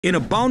In a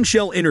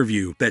bombshell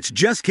interview that's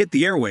just hit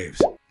the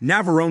airwaves,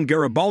 Navarone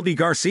Garibaldi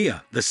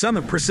Garcia, the son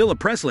of Priscilla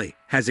Presley,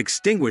 has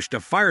extinguished a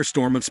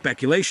firestorm of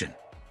speculation.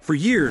 For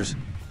years,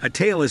 a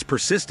tale as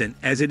persistent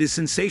as it is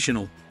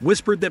sensational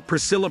whispered that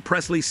Priscilla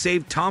Presley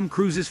saved Tom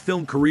Cruise's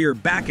film career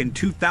back in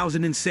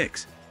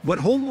 2006. But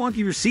hold on to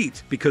your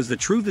seats because the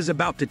truth is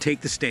about to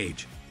take the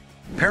stage.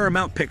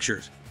 Paramount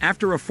Pictures,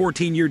 after a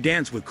 14-year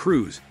dance with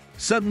Cruise,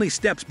 suddenly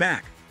steps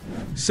back.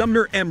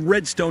 Sumner M.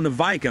 Redstone of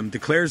Viacom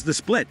declares the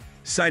split,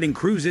 citing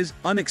Cruise's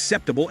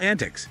unacceptable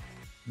antics.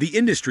 The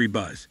industry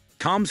buzz,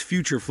 Tom's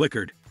future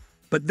flickered.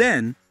 But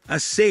then, a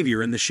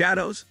savior in the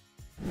shadows?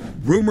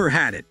 Rumor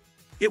had it,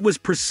 it was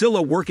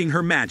Priscilla working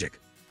her magic,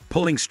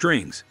 pulling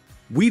strings,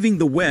 weaving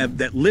the web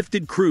that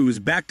lifted Cruise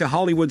back to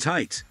Hollywood's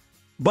heights.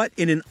 But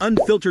in an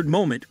unfiltered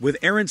moment with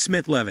Aaron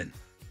Smith-Levin,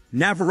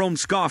 Navarone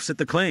scoffs at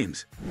the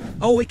claims.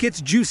 Oh, it gets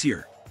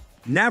juicier.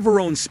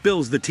 Navarone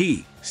spills the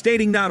tea,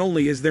 stating not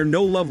only is there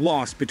no love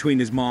lost between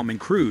his mom and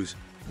Cruise,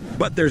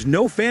 but there's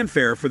no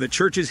fanfare for the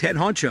church's head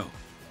honcho,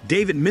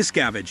 David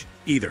Miscavige,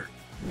 either.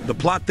 The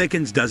plot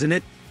thickens, doesn't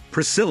it?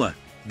 Priscilla,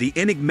 the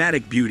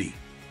enigmatic beauty,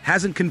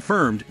 hasn't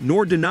confirmed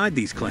nor denied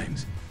these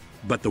claims.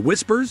 But the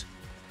whispers?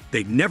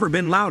 They've never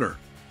been louder.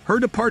 Her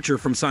departure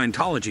from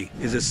Scientology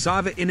is a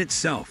saga in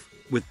itself,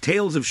 with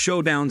tales of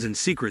showdowns and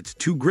secrets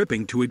too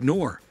gripping to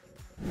ignore.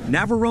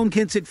 Navarone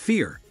hints at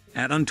fear,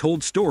 at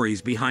untold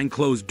stories behind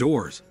closed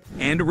doors,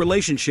 and a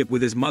relationship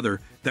with his mother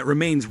that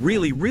remains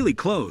really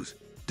close,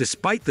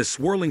 despite the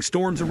swirling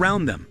storms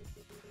around them.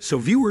 So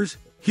viewers,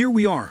 here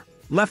we are,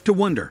 left to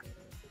wonder,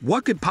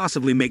 what could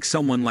possibly make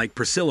someone like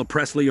Priscilla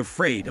Presley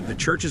afraid of the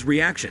church's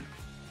reaction?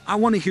 I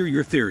want to hear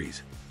your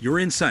theories, your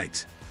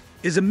insights.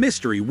 Is a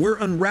mystery we're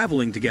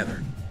unraveling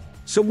together.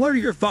 So what are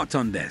your thoughts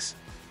on this?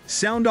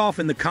 Sound off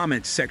in the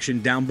comments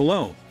section down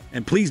below.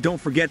 And please don't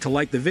forget to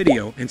like the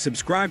video and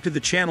subscribe to the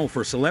channel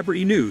for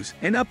celebrity news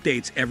and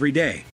updates every day.